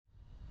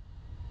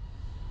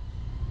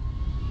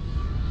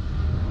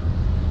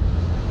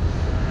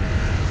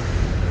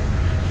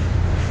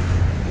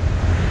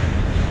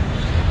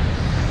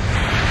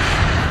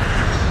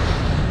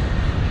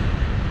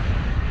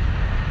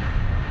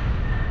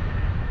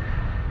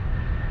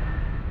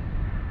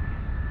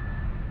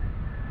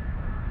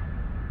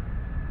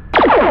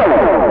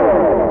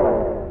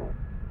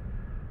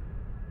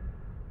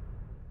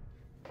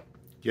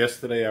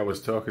Yesterday I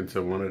was talking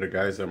to one of the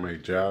guys at my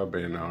job,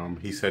 and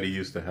he said he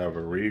used to have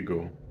a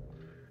Regal,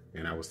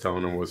 and I was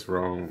telling him what's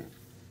wrong,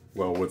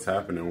 well, what's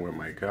happening with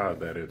my car,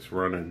 that it's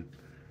running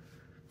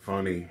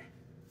funny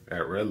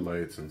at red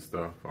lights and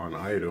stuff on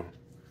idle.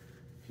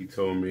 He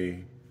told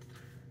me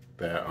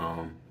that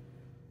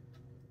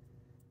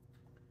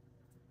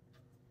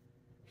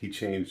he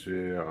changed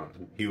it,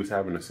 he was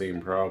having the same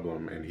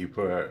problem, and he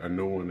put a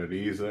new one of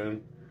these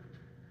in,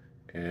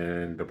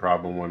 and the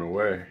problem went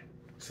away.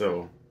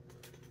 So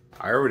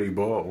I already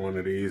bought one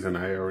of these and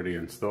I already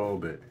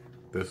installed it.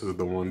 This is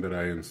the one that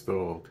I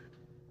installed.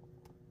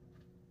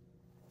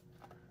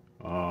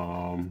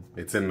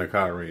 It's in the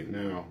car right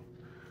now.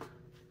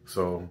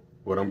 So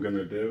what I'm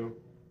gonna do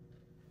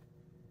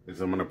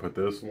is I'm gonna put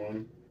this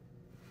one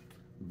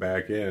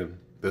back in.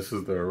 This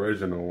is the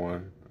original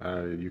one.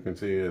 You can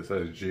see it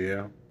says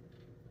GM.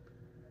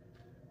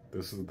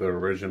 This is the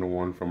original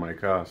one for my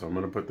car. So I'm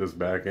gonna put this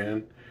back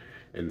in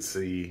and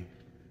see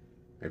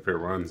if it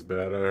runs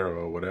better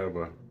or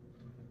whatever.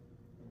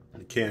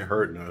 It can't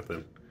hurt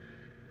nothing.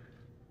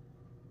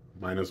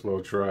 Might as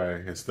well try.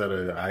 Instead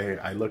of,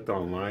 I looked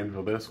online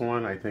for this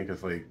one. I think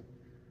it's like,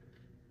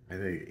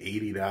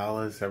 $80,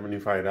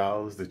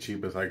 $75, the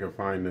cheapest I could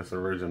find this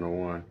original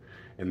one.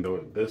 And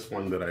this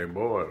one that I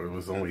bought, it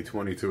was only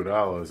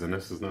 $22, and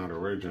this is not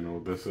original.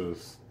 This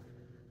is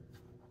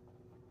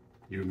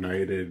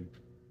United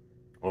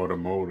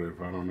Automotive,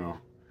 I don't know.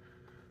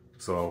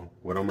 So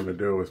what I'm gonna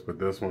do is put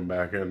this one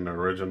back in, the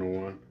original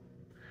one,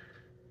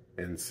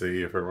 and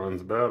see if it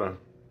runs better.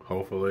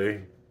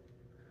 Hopefully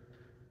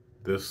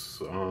this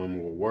will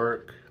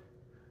work.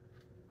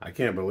 I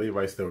can't believe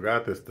I still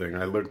got this thing.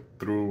 I looked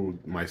through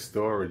my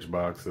storage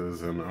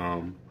boxes and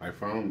I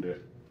found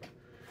it.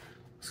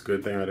 It's a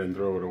good thing I didn't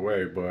throw it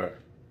away, but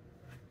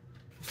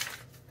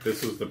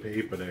this was the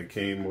paper that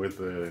came with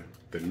the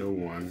new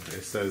one.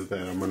 It says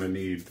that I'm gonna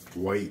need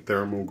white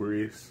thermal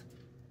grease,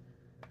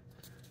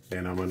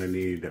 and I'm gonna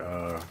need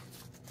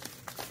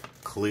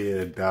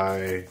clear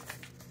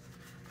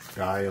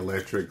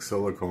dielectric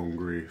silicone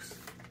grease.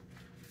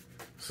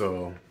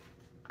 So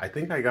I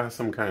think I got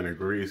some kind of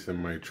grease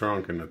in my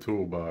trunk in the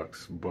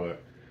toolbox,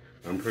 but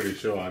I'm pretty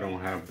sure I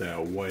don't have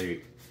that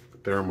white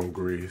thermal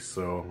grease.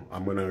 So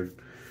I'm gonna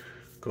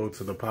go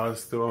to the pot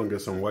store and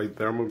get some white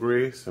thermal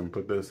grease and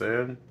put this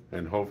in,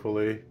 and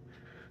hopefully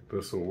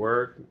this will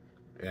work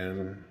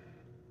and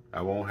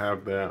I won't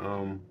have that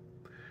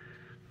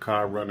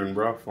car running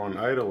rough on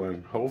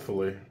idling,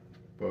 hopefully,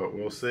 but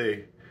we'll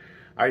see.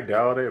 I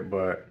doubt it,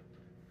 but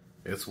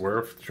it's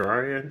worth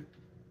trying.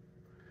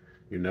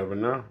 You never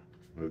know.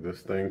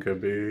 This thing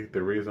could be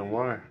the reason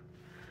why.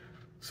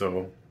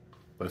 So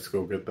let's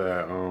go get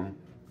that.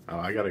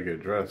 I gotta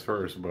get dressed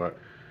first, but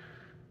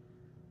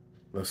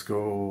let's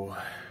go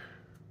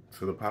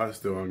to the pot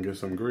store and get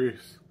some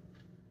grease.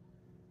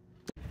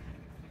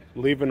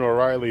 Leaving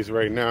O'Reilly's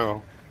right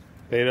now.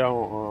 They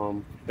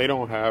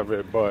don't have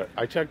it, but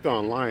I checked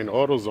online.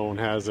 AutoZone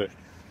has it.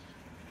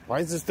 Why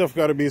is this stuff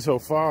gotta be so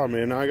far,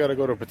 man? Now I gotta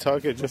go to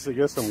Pawtucket just to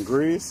get some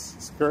grease.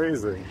 It's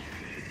crazy.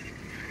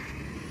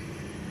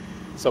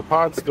 It's a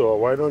pot store.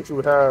 Why don't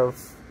you have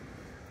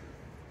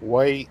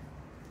white,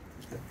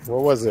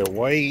 what was it?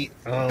 White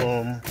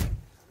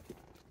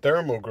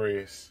thermal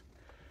grease.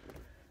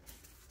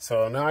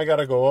 So now I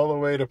gotta go all the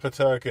way to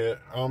Pawtucket,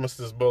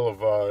 Armistice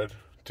Boulevard,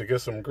 to get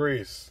some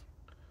grease.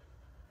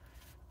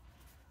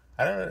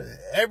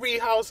 Every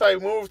house I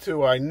move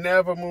to, I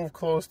never move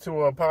close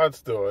to a pot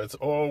store. It's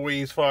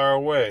always far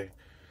away.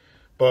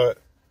 But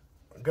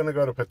I'm gonna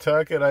go to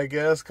Pawtucket, I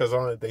guess,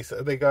 because they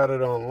said they got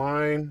it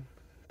online.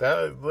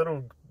 That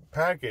little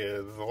packet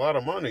is a lot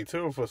of money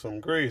too for some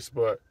grease,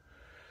 but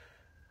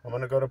I'm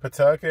gonna go to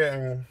Pawtucket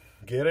and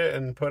get it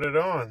and put it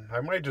on.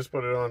 I might just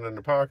put it on in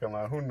the parking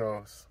lot, who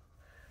knows?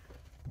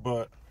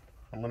 But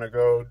I'm gonna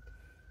go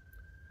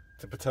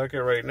to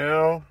Pawtucket right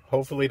now.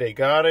 Hopefully they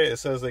got it. It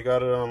says they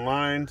got it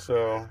online,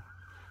 so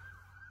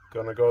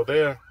gonna go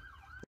there.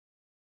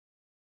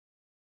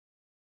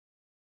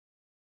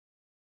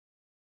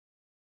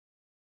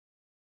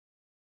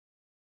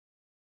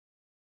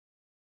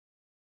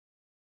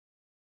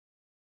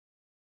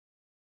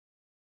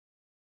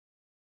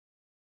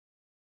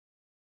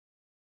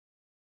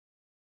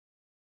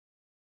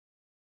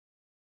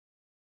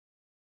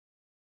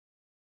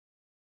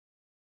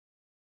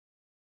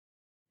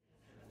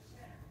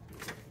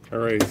 All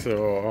right,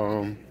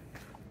 so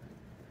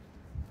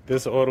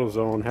this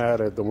AutoZone had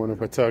it, the one in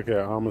Pawtucket,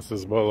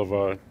 Armistice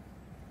Boulevard.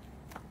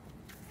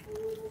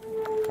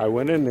 I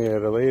went in there,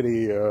 the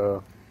lady,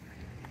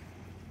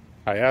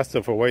 I asked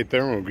her for white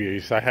thermal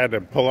grease. I had to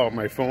pull out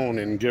my phone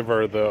and give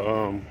her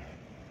the,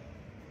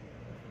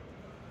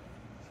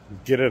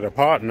 get her the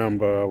part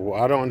number.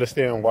 Well, I don't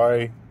understand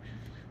why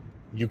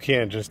you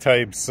can't just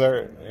type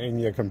in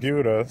your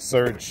computer,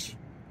 search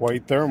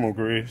white thermal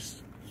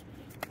grease.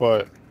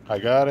 But I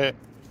got it.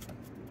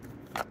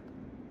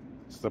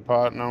 It's the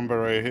part number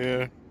right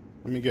here.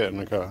 Let me get in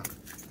the car.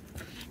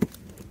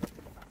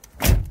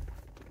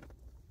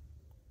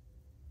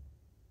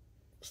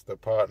 It's the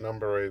part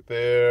number right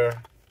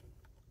there.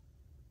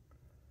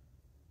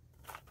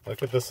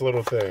 Look at this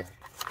little thing.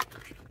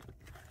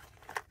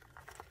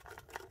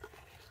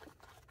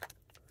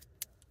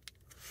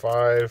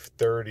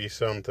 $5.30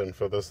 something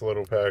for this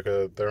little pack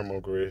of thermal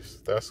grease.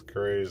 That's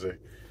crazy.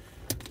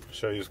 I'll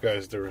show you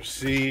guys the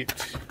receipt.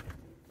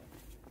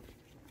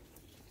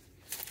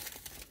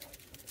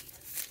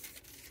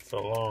 It's a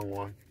long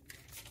one.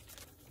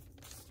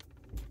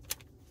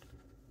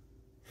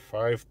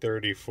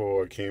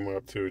 $5.34 came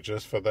up to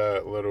just for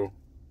that little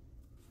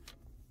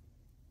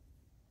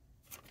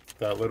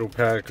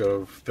pack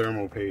of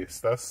thermal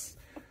paste. That's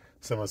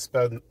some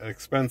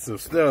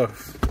expensive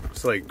stuff.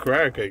 It's like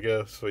crack, I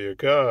guess, for your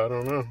car. I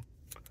don't know.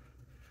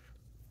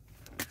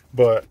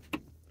 But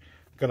I'm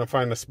gonna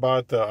find a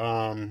spot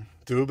to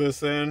do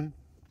this in.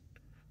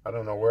 I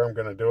don't know where I'm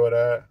gonna do it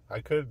at.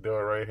 I could do it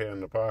right here in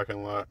the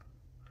parking lot.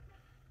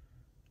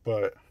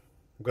 But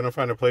I'm gonna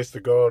find a place to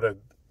go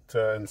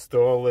to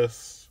install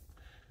this.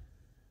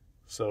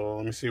 So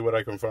let me see what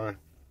I can find.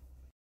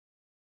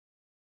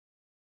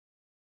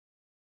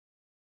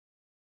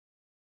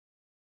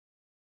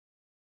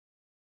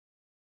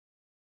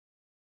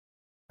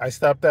 I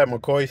stopped at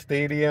McCoy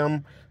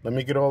Stadium. Let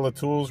me get all the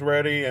tools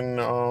ready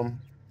and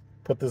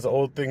put this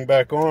old thing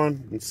back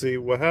on and see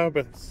what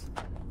happens.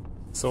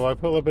 So I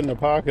pull up in the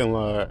parking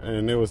lot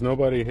and there was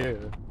nobody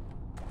here.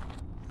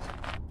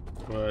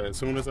 But as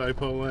soon as I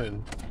pull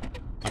in,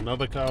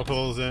 another car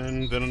pulls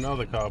in, then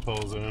another car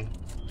pulls in.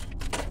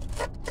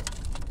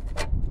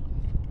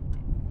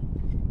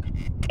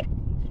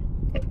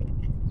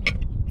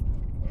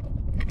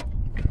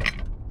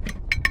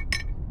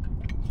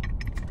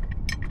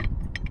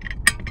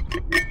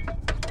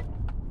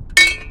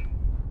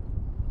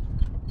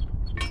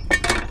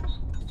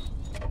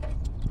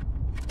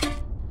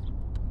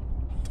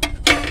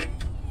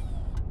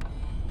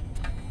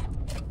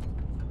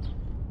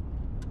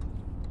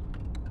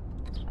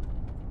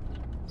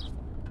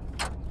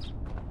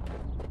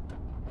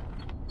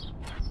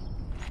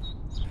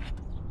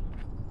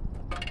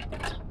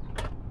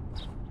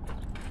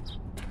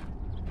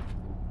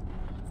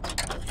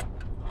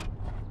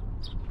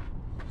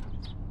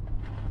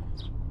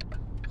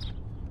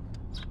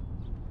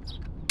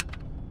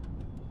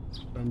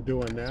 What I'm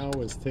doing now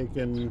is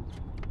taking,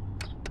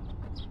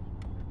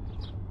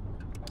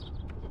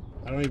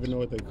 I don't even know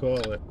what they call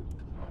it,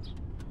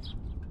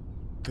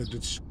 the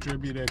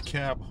distributor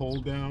cap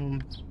hold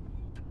down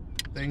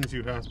things.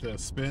 You have to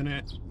spin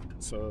it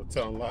so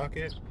to unlock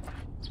it.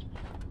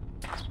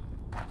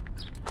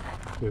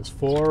 There's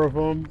 4 of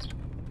them.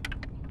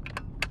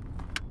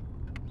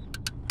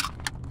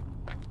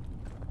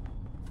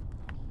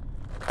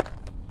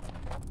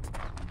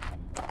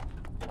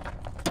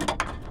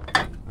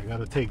 I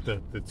gotta take the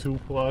 2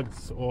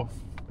 plugs off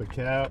the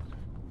cap.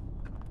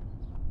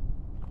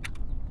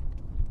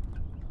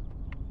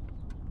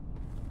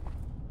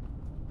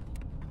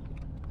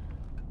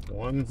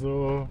 One's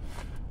off.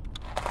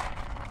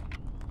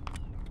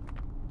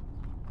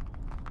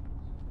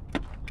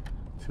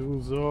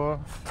 2's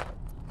off.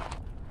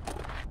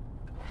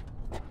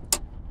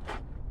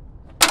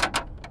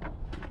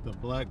 The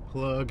black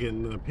plug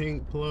and the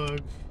pink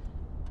plug.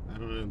 I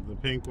don't know, the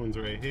pink one's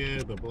right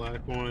here, the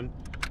black one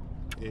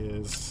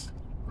is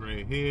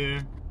right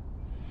here.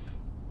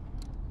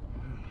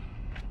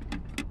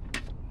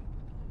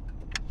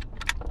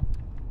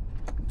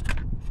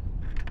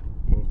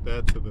 Move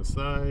that to the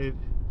side.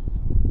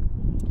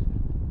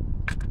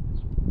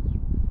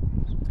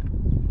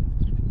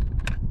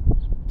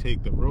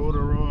 Take the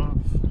rotor off.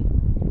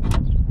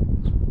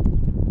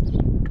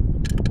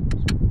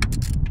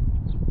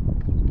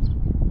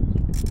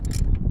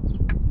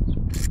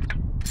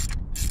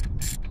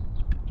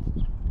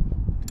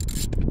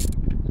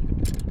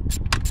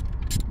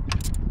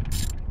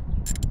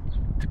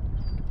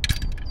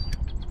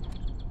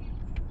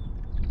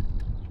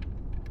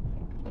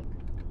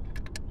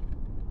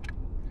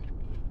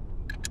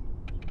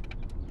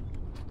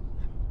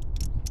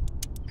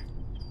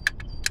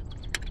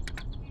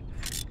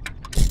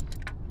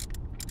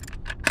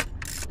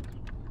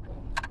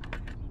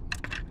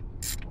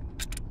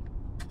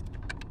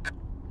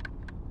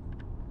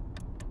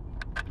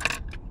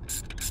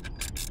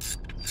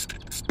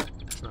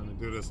 Trying to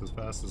do this as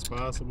fast as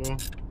possible.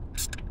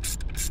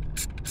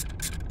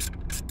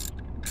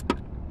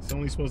 It's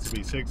only supposed to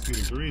be 60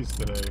 degrees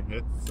today.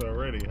 It's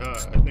already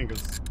hot. I think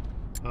it's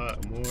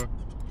hot, more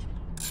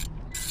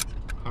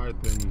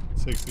hot than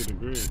 60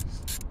 degrees.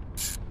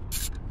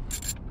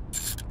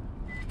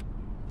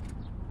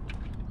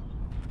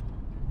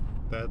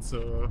 That's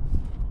now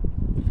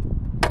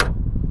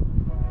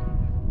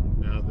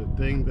the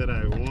thing that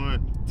I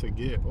want to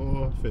get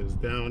off is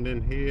down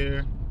in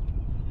here.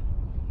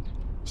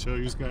 Show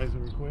you guys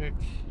real quick.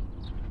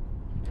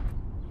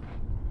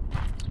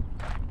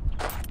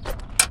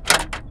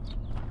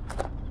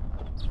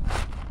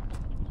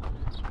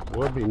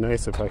 Would be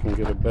nice if I can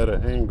get a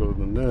better angle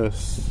than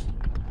this.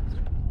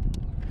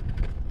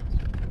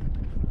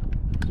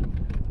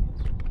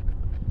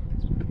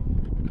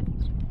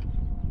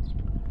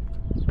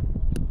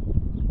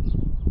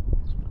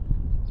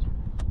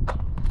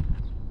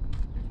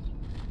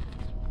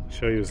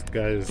 show you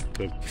guys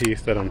the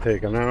piece that I'm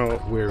taking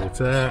out, where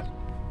it's at.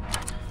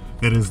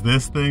 It is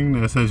this thing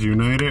that says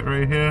United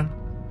right here.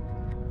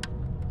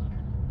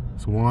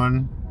 It's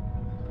one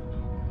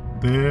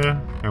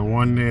there and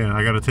one there.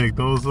 I gotta take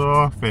those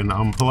off and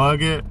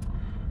unplug it.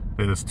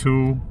 There's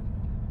two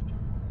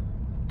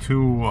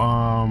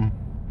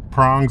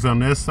prongs on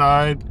this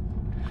side,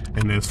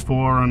 and there's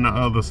 4 on the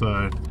other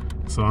side.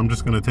 So I'm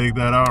just gonna take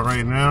that out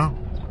right now.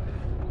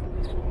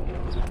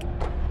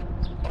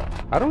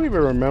 I don't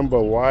even remember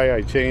why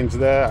I changed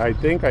that. I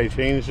think I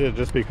changed it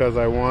just because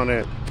I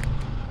wanted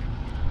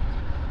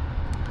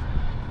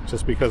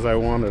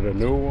a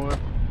new one.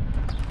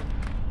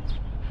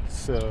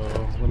 So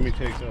let me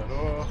take that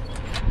off.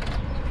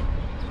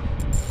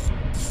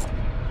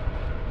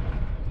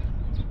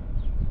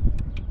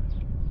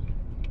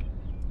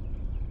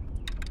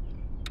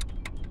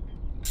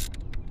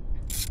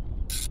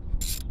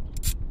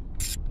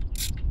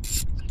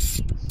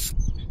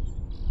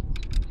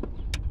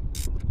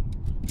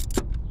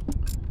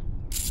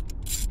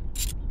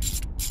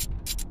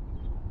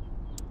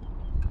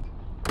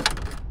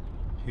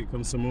 Here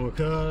comes some more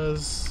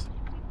cars.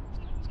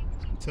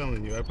 I'm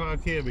telling you, I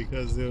parked here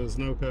because there was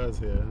no cars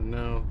here, and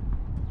now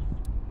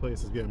the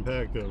place is getting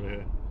packed over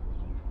here.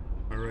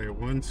 Alright,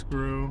 one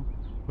screw.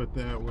 Put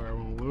that where I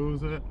won't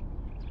lose it.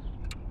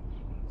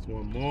 There's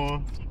one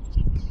more.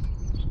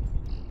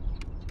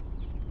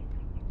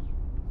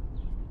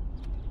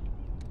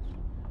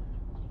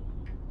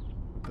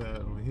 Put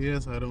that over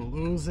here so I don't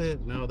lose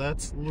it. Now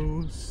that's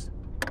loose.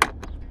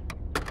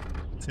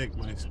 Take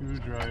my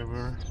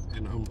screwdriver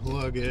and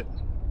unplug it.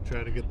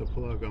 Try to get the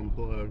plug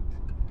unplugged.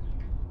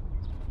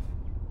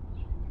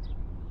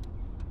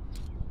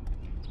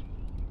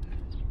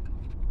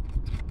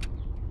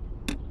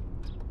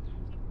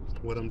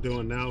 What I'm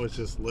doing now is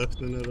just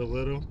lifting it a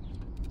little.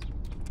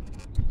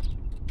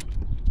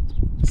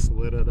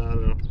 Slid it out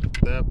of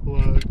that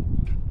plug.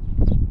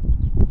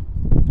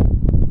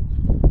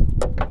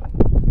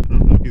 I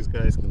don't know if these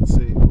guys can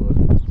see, but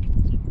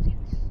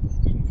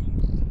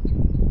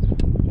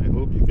I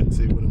hope you can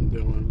see what I'm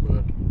doing,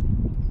 but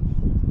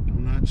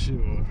I'm not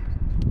sure.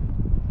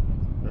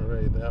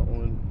 Alright, that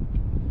one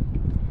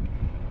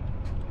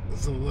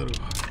is a little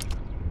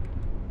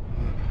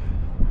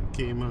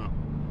came out.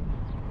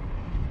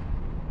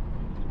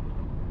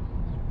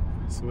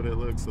 That's what it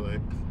looks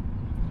like.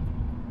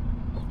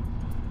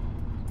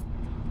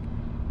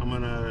 I'm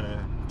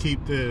gonna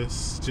keep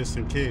this just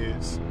in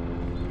case,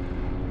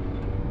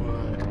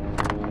 but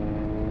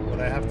what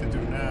I have to do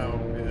now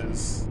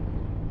is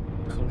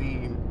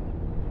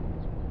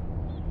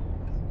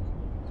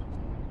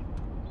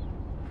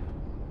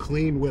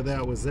clean where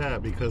that was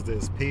at, because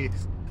there's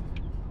paste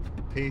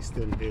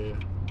in here.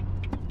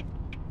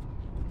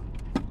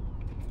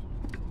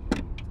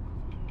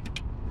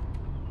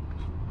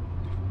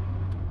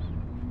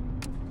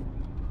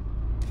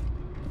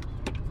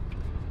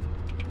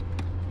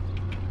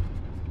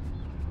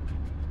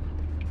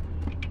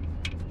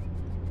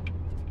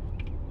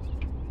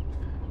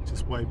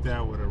 Just wipe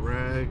that with a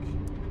rag.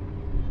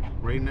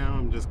 Right now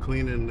I'm just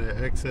cleaning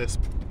the excess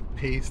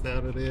paste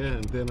out of there,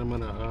 and then I'm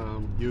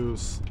gonna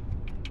use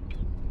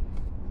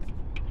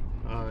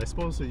I'm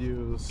supposed to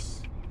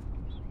use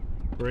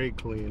brake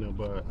cleaner,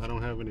 but I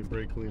don't have any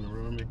brake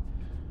cleaner on me,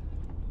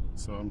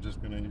 so I'm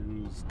just gonna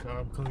use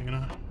cob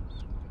cleaner.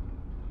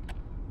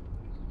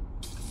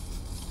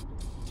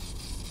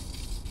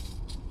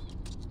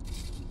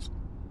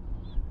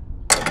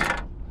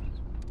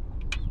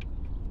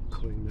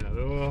 Clean that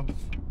off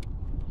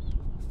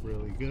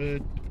really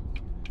good.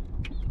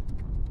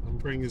 I'm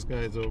bringing these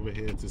guys over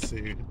here to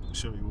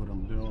show you what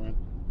I'm doing,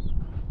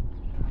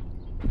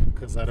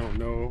 because I don't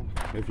know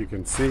if you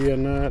can see or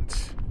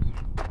not.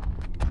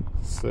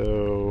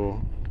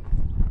 So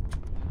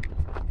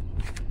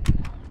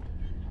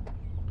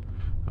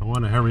I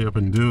want to hurry up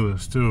and do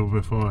this too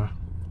before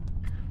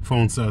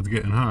phone starts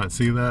getting hot.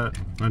 See that?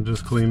 I'm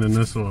just cleaning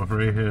this off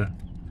right here.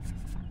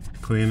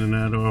 Cleaning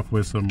that off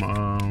with some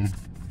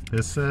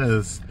it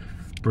says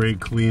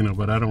brake cleaner,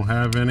 but I don't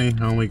have any.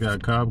 I only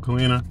got cob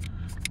cleaner.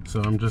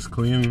 So I'm just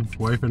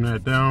wiping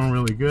that down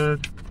really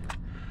good.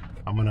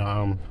 I'm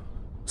gonna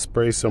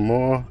spray some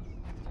more.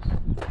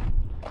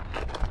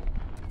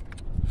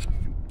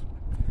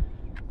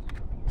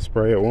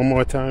 Spray it one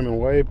more time and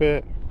wipe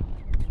it.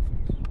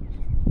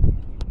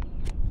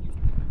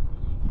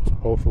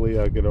 Hopefully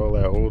I'll get all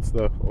that old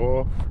stuff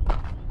off.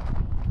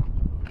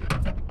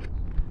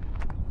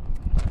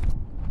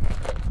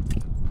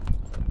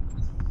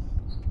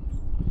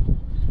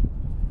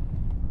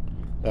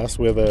 That's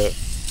where that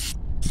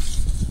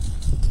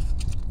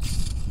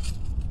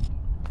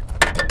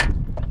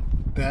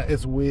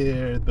is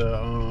where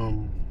the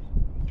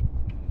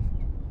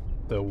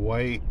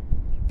white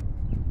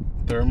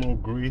thermal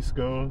grease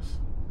goes.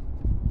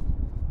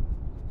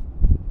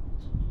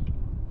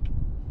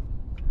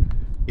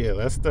 Yeah,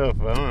 that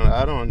stuff,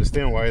 I don't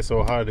understand why it's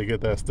so hard to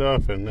get that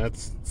stuff, and that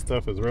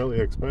stuff is really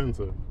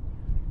expensive.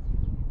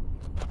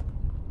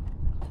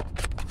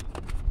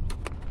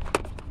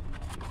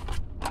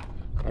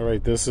 All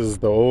right, this is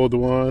the old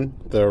one,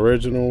 the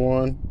original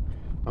one.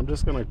 I'm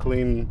just gonna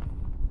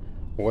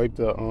wipe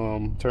the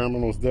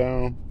terminals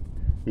down,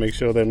 make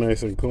sure they're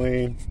nice and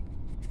clean.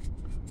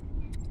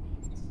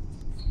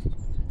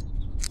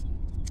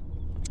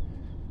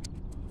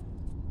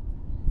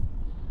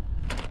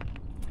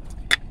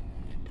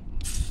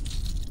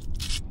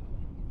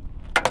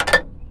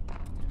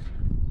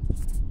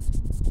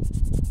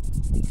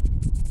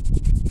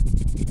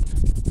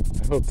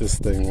 I hope this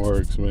thing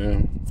works,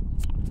 man.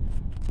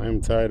 I'm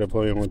tired of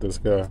playing with this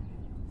guy.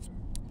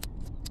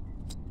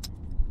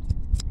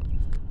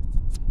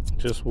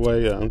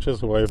 I'm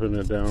just wiping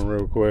it down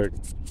real quick.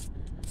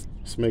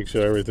 Just make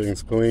sure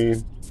everything's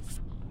clean.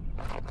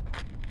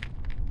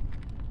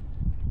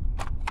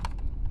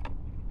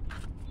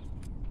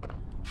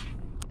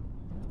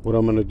 What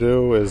I'm gonna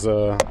do is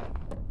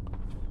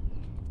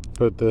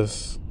put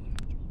this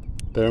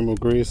thermal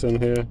grease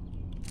in here,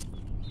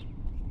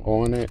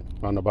 on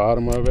the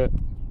bottom of it.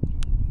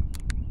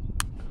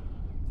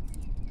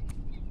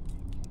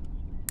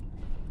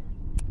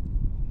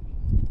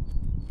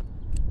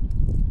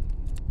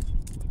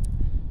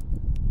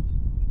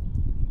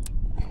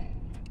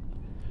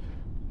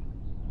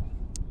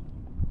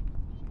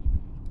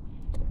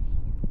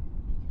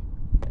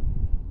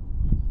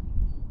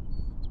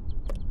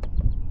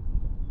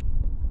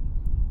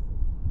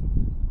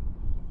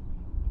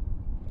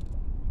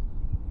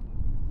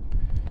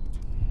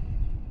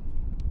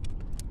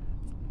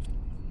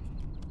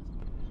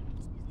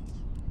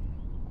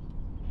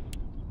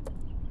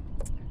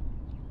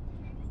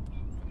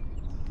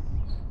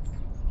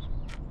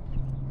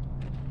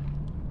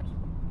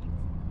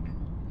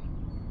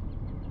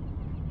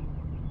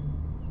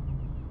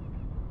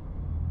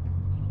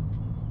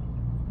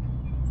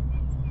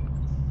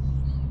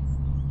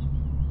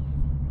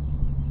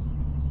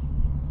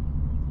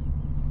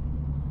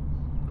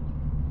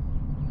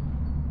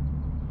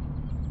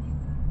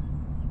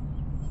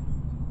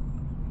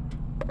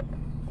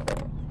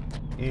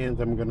 And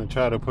I'm gonna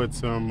try to put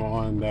some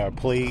on that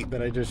plate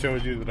that I just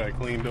showed you that I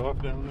cleaned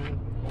off down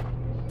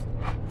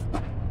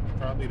there.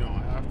 Probably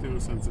don't have to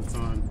since it's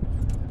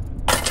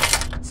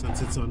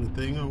on the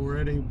thing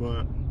already,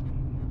 but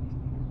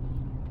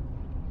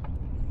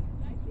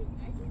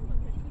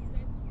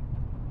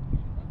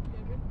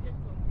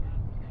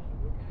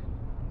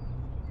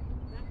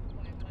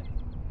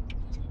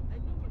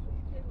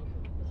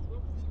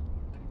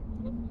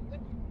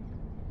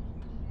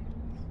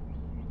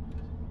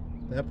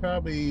that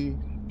probably,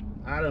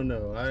 I don't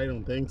know, I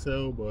don't think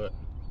so, but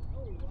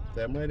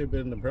that might have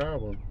been the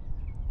problem,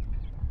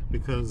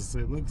 because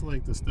it looks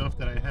like the stuff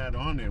that I had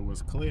on there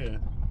was clear.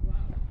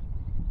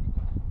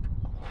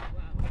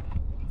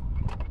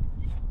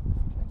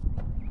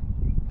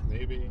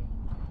 Maybe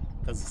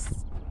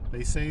because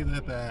they say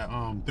that that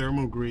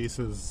thermal grease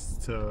is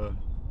to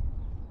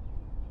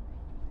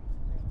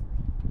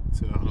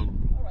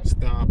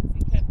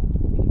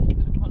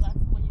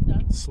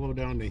slow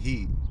down the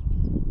heat.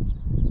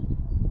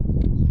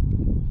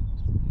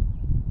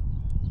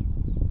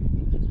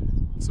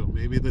 So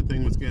maybe the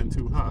thing was getting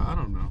too hot. I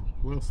don't know.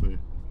 We'll see.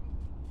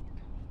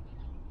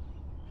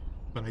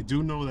 But I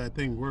do know that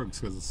thing works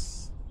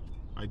because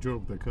I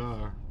drove the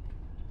car.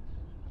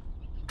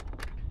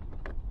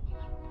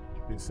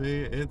 You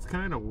see, it's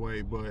kind of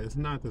white, but it's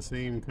not the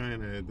same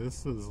kind of.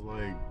 This is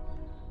like,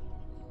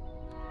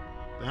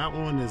 that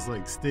one is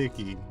like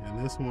sticky,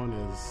 and this one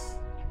is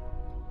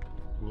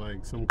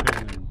like some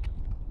kind of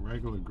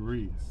regular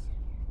grease,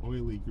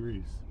 oily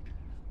grease.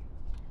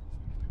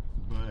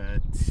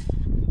 But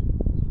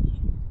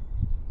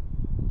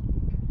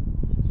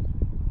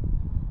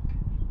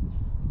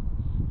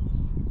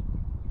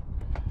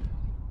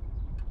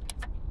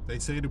they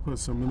say to put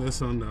some of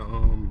this on the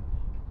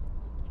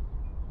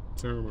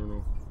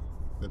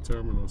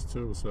terminals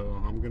too,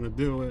 so I'm gonna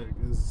do it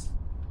because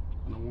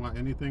I don't want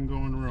anything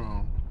going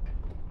wrong.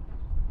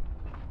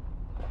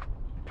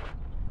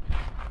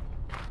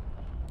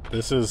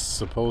 This is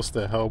supposed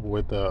to help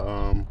with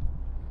the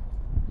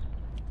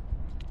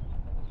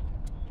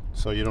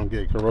so you don't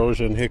get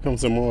corrosion. Here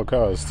comes some more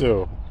cars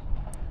too.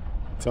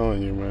 I'm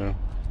telling you, man.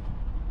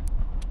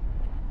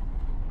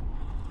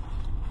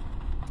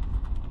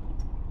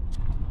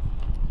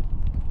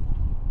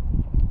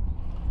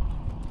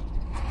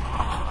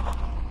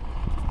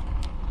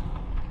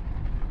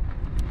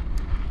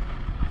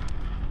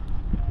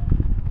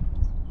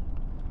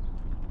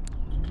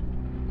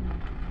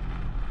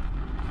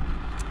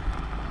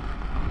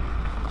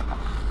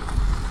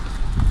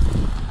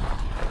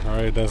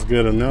 Alright, that's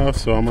good enough,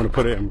 so I'm going to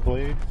put it in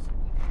place.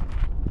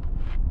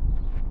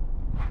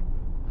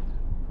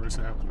 First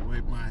I have to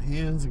wipe my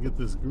hands and get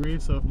this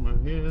grease off my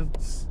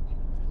hands.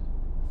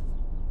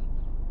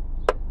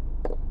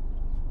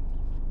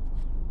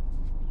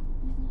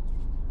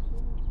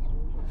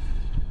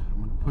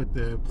 I'm going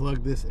to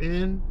plug this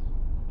in.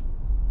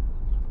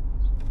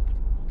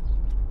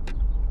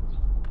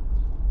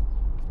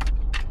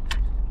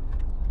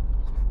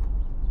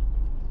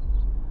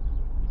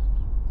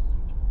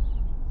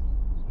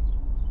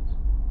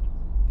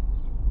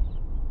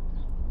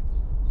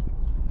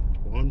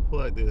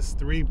 plug. There's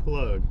 3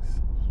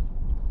 plugs.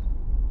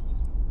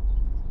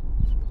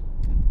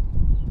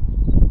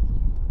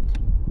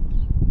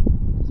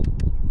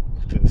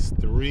 There's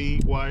 3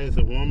 wires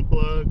in one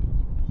plug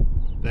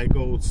that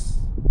goes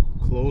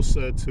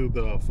closer to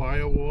the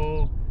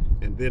firewall,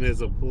 and then there's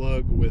a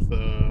plug with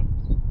I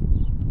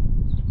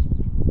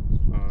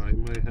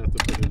might have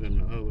to put it in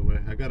the other way.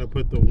 I gotta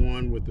put the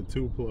one with the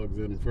 2 plugs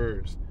in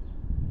first.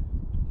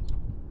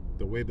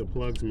 The way the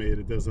plug's made,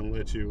 it doesn't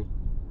let you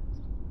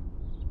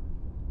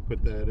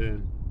put that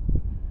in.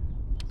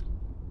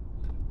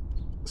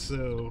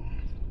 So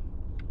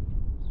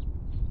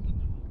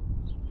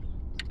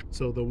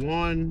the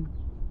one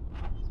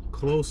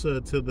closer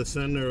to the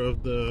center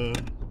of the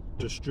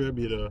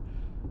distributor,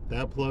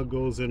 that plug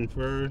goes in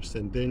first,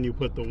 and then you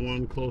put the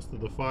one close to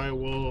the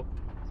firewall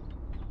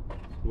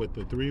with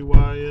the 3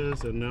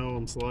 wires, and now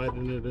I'm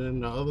sliding it in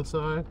the other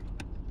side.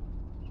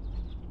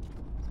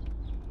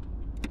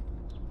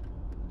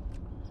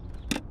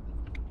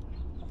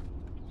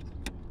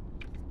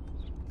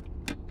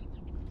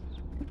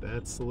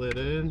 That's slid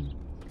in.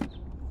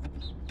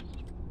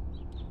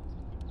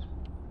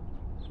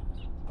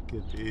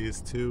 Get these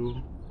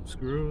 2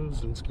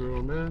 screws and screw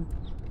them in.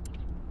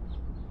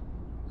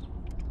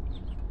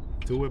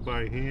 Do it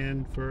by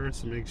hand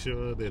first, make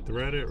sure they're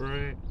threaded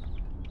right.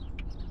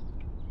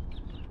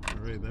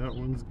 Alright, that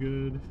one's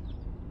good.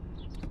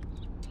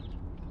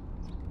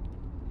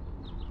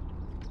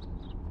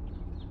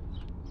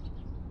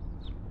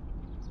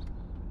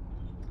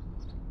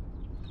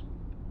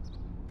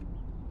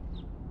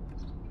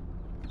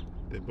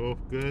 They're both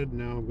good.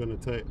 Now I'm gonna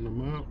tighten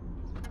them up.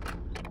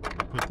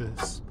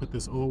 Put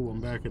this old one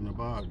back in the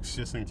box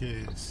just in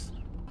case.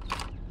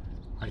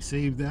 I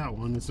saved that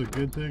one. It's a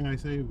good thing I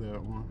saved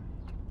that one,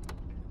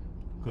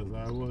 because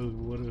I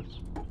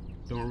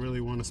don't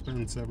really want to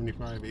spend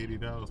 $75,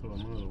 $80 for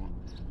another one.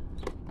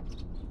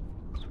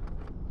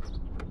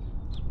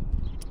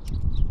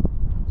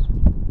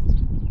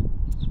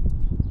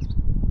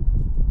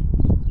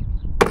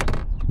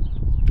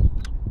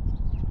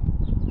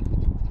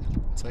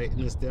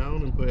 Tighten this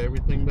down and put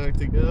everything back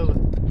together.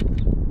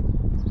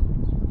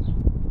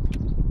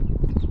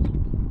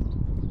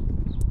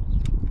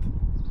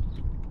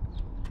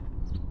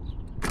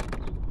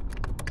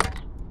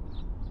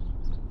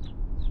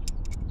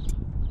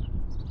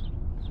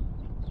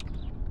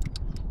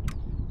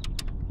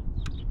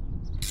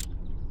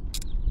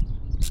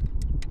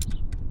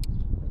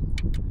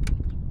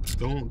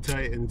 Don't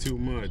tighten too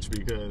much,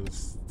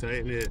 because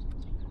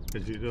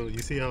you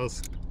see how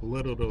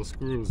little those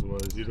screws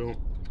was. You don't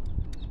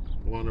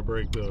want to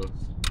break those.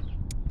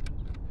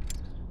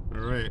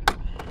 All right,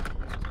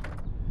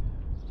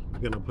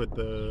 I'm gonna put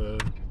the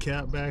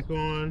cap back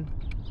on,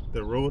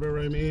 the rotor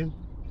I mean.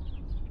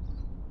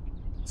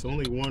 It's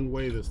only one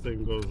way this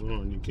thing goes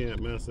on. You can't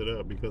mess it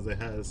up, because it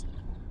has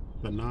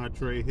the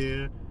notch right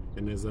here,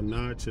 and there's a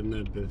notch in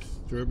the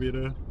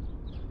distributor.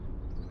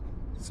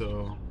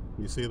 So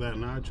you see that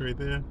notch right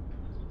there?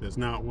 There's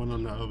not one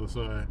on the other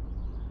side.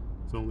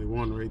 There's only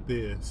one right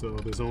there. So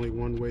there's only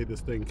one way this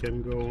thing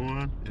can go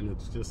on, and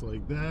it's just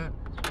like that.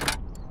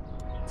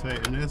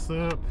 Tighten this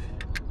up.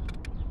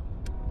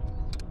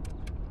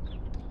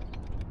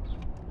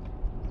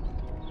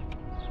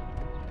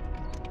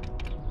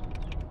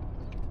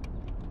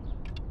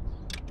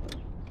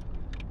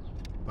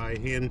 By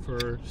hand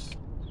first,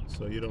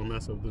 so you don't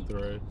mess up the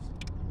threads.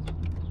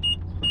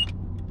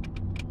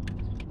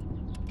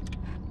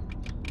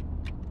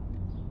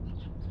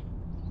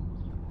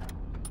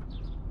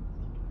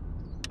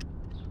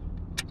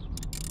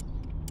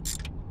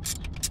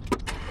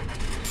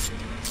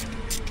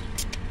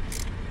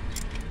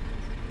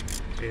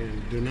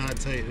 And do not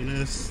tighten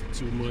this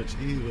too much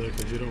either,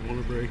 because you don't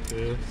want to break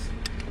this.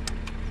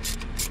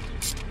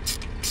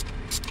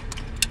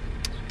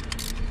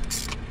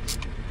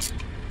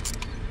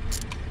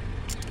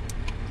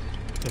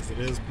 Because it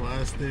is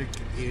plastic,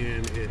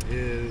 and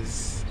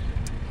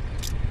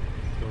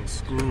those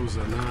screws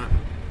are not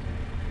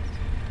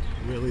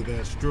really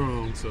that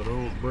strong, so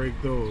don't break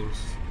those.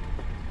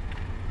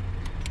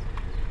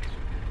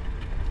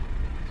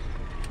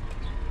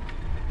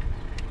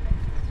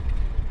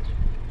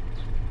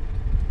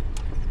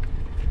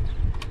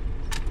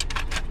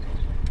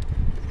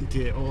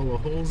 Get all the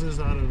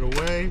hoses out of the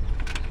way.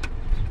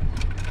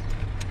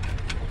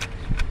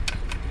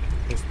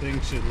 This thing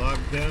should lock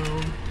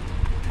down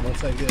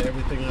once I get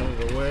everything out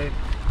of the way,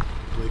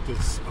 like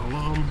this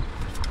alarm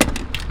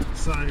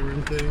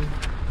siren thing.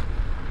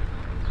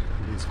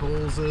 These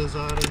hoses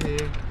out of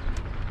here.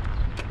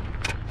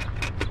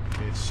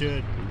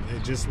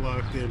 It just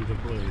locked into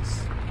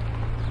place.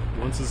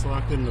 Once it's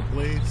locked into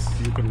place,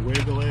 you can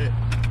wiggle it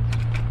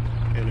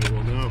and it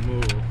will not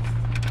move.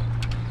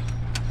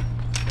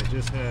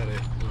 Just had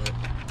it, but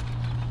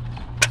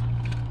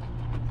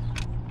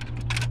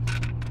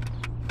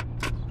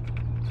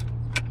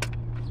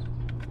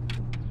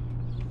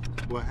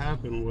what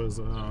happened was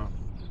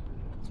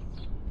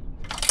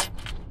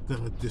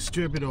the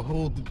distributor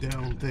hold it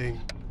down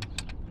thing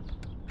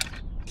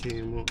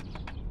came up.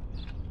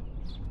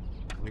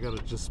 I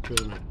gotta just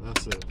spin it.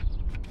 That's it.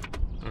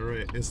 All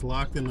right, it's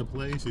locked into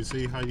place. You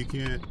see how you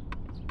can't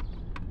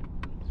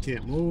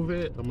move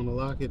it? I'm gonna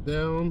lock it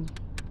down.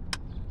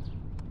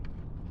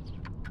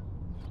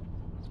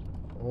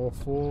 All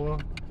four.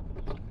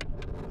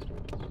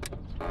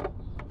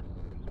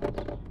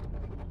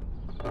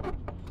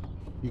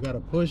 You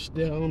gotta push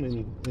down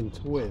and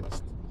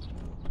twist.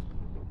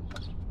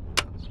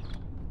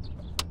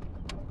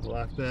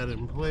 Lock that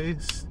in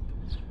place.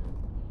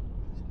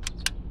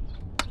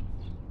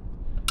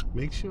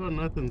 Make sure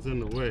nothing's in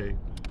the way,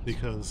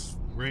 because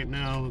right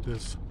now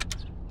this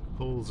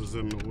hose is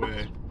in the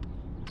way.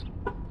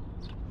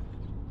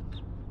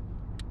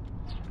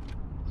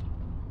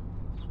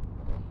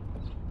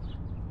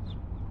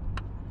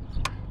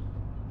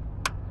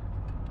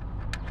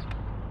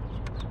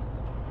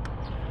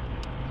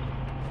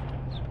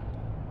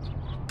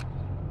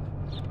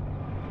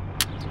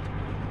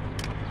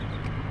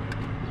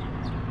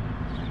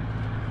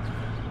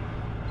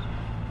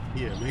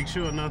 Yeah, make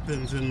sure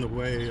nothing's in the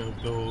way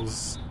of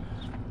those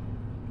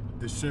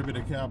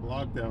distributor cap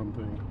lockdown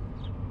thing,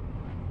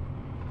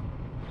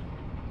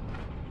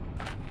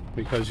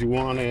 because you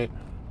want it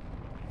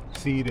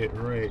seated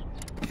right.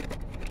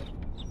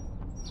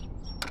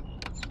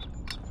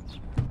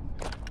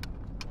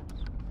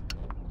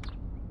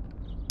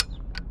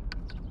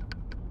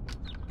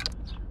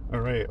 All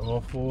right, all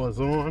four is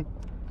on.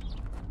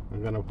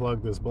 I'm gonna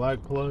plug this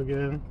black plug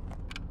in.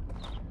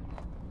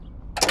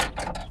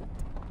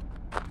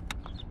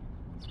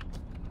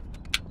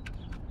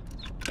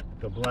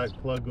 The black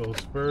plug goes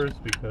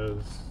first,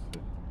 because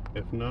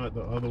if not,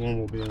 the other one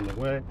will be in the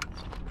way.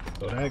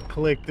 So that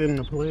clicked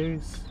into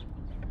place.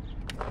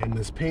 And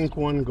this pink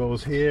one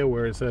goes here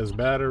where it says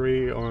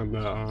battery on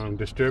the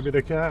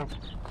distributor cap.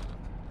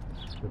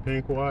 The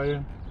pink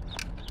wire.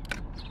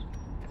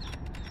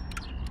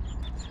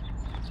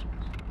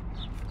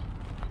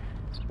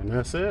 And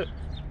that's it.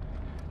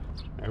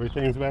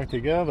 Everything's back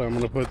together. I'm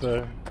gonna put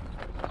the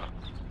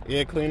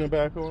air cleaner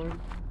back on.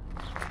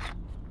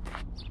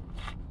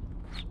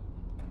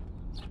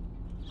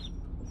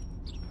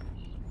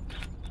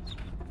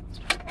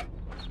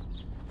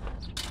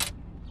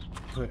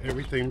 Put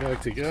everything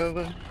back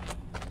together.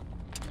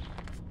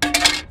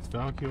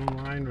 Vacuum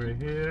line right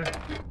here.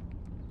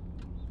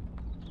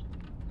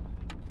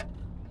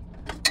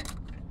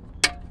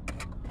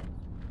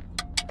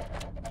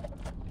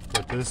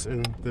 Put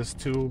this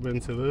tube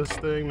into this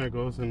thing that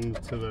goes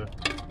into the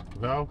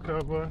valve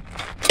cover.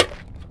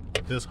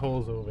 This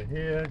hole's over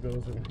here,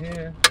 goes in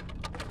here.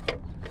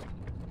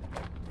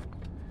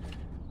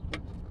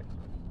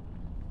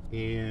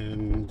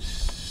 And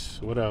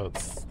what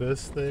else?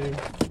 This thing.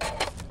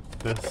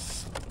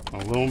 This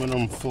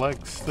aluminum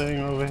flex thing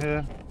over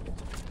here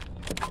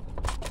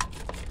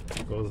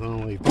goes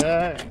on like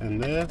that, and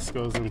this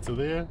goes into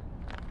there.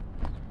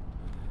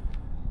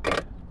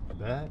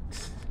 That.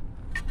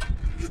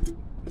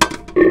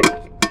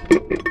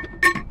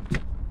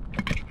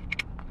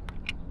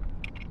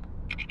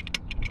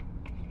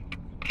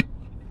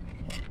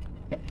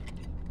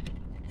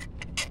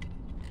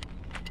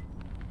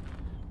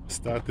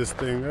 Start this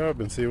thing up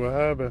and see what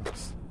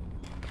happens.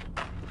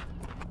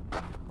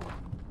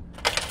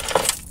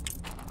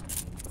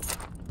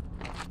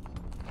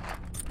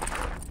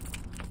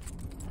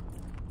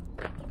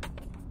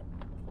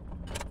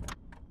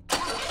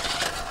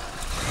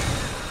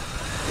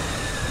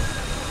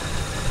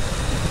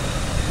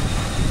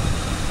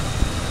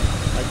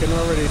 I can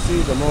already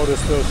see the motor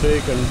still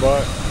shaking,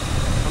 but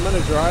I'm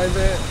gonna drive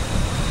it,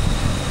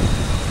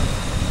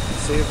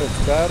 see if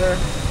it's better.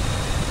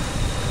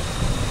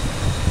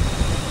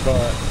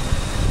 But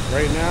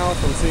right now,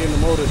 from seeing the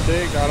motor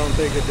shake, I don't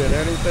think it did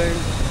anything.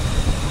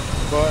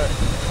 But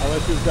I'll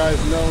let you guys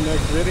know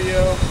next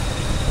video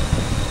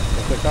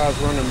if the car's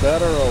running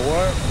better or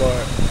what.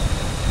 But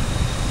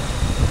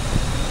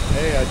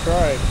hey, I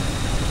tried.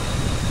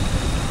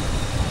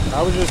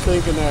 I was just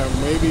thinking that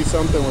maybe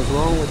something was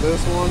wrong with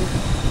this one.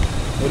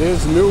 It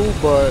is new,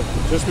 but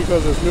just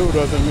because it's new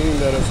doesn't mean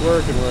that it's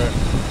working right.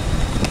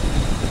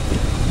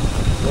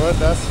 But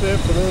that's it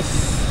for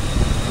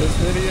this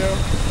video.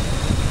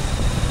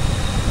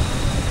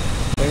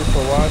 Thanks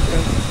for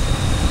watching.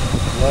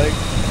 Like,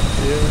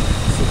 share,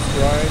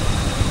 subscribe.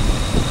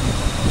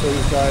 Show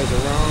you guys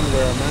around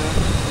where I'm at.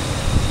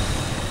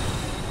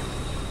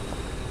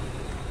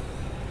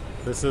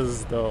 This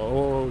is the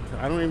old,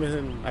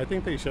 I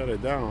think they shut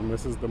it down.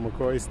 This is the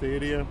McCoy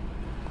Stadium.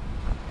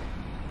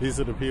 These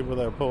are the people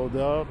that pulled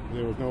up.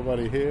 There was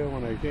nobody here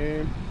when I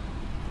came.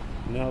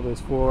 Now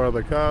there's four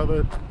other cars.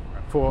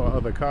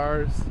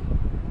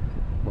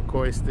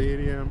 McCoy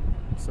Stadium,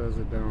 says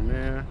it down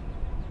there.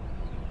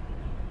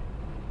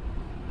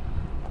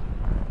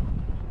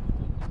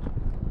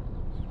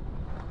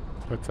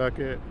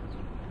 Pawtucket.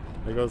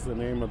 There goes the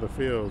name of the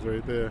fields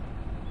right there.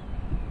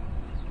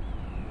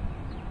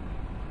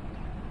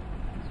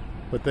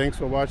 But thanks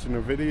for watching the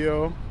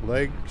video.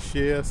 Like,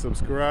 share,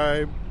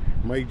 subscribe.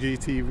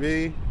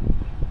 MIKEGTV.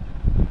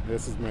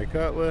 This is my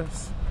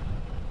Cutlass.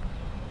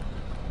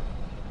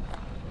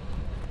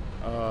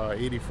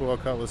 84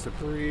 Cutlass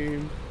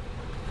Supreme.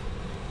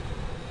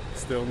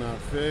 Still not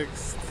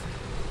fixed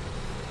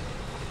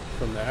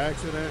from the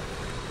accident.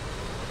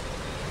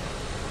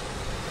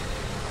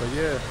 But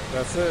yeah,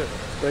 that's it.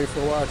 Thanks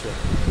for watching.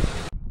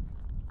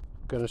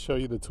 Gonna show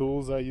you the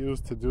tools I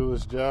use to do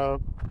this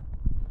job.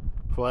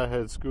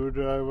 Flathead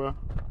screwdriver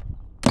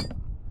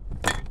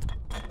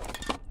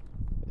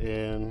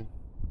and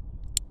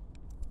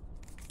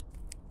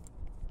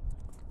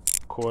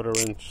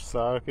 1/4-inch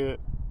socket.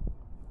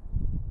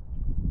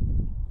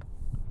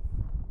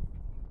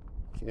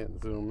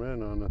 Can't zoom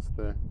in on this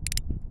thing.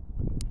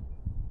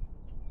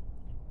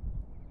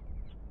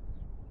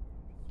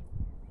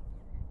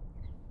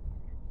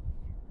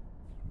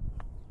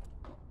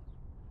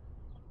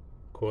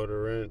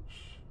 Quarter-inch.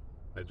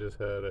 I just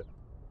had it.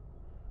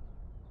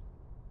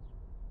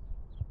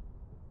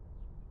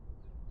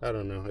 I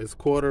don't know. It's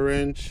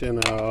 1/4-inch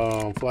and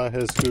a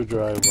flathead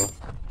screwdriver.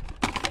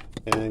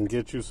 And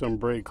get you some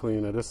brake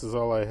cleaner. This is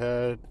all I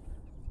had.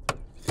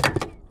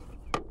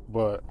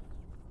 But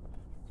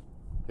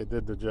it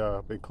did the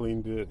job. It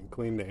cleaned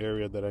the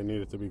area that I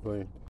needed to be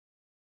cleaned.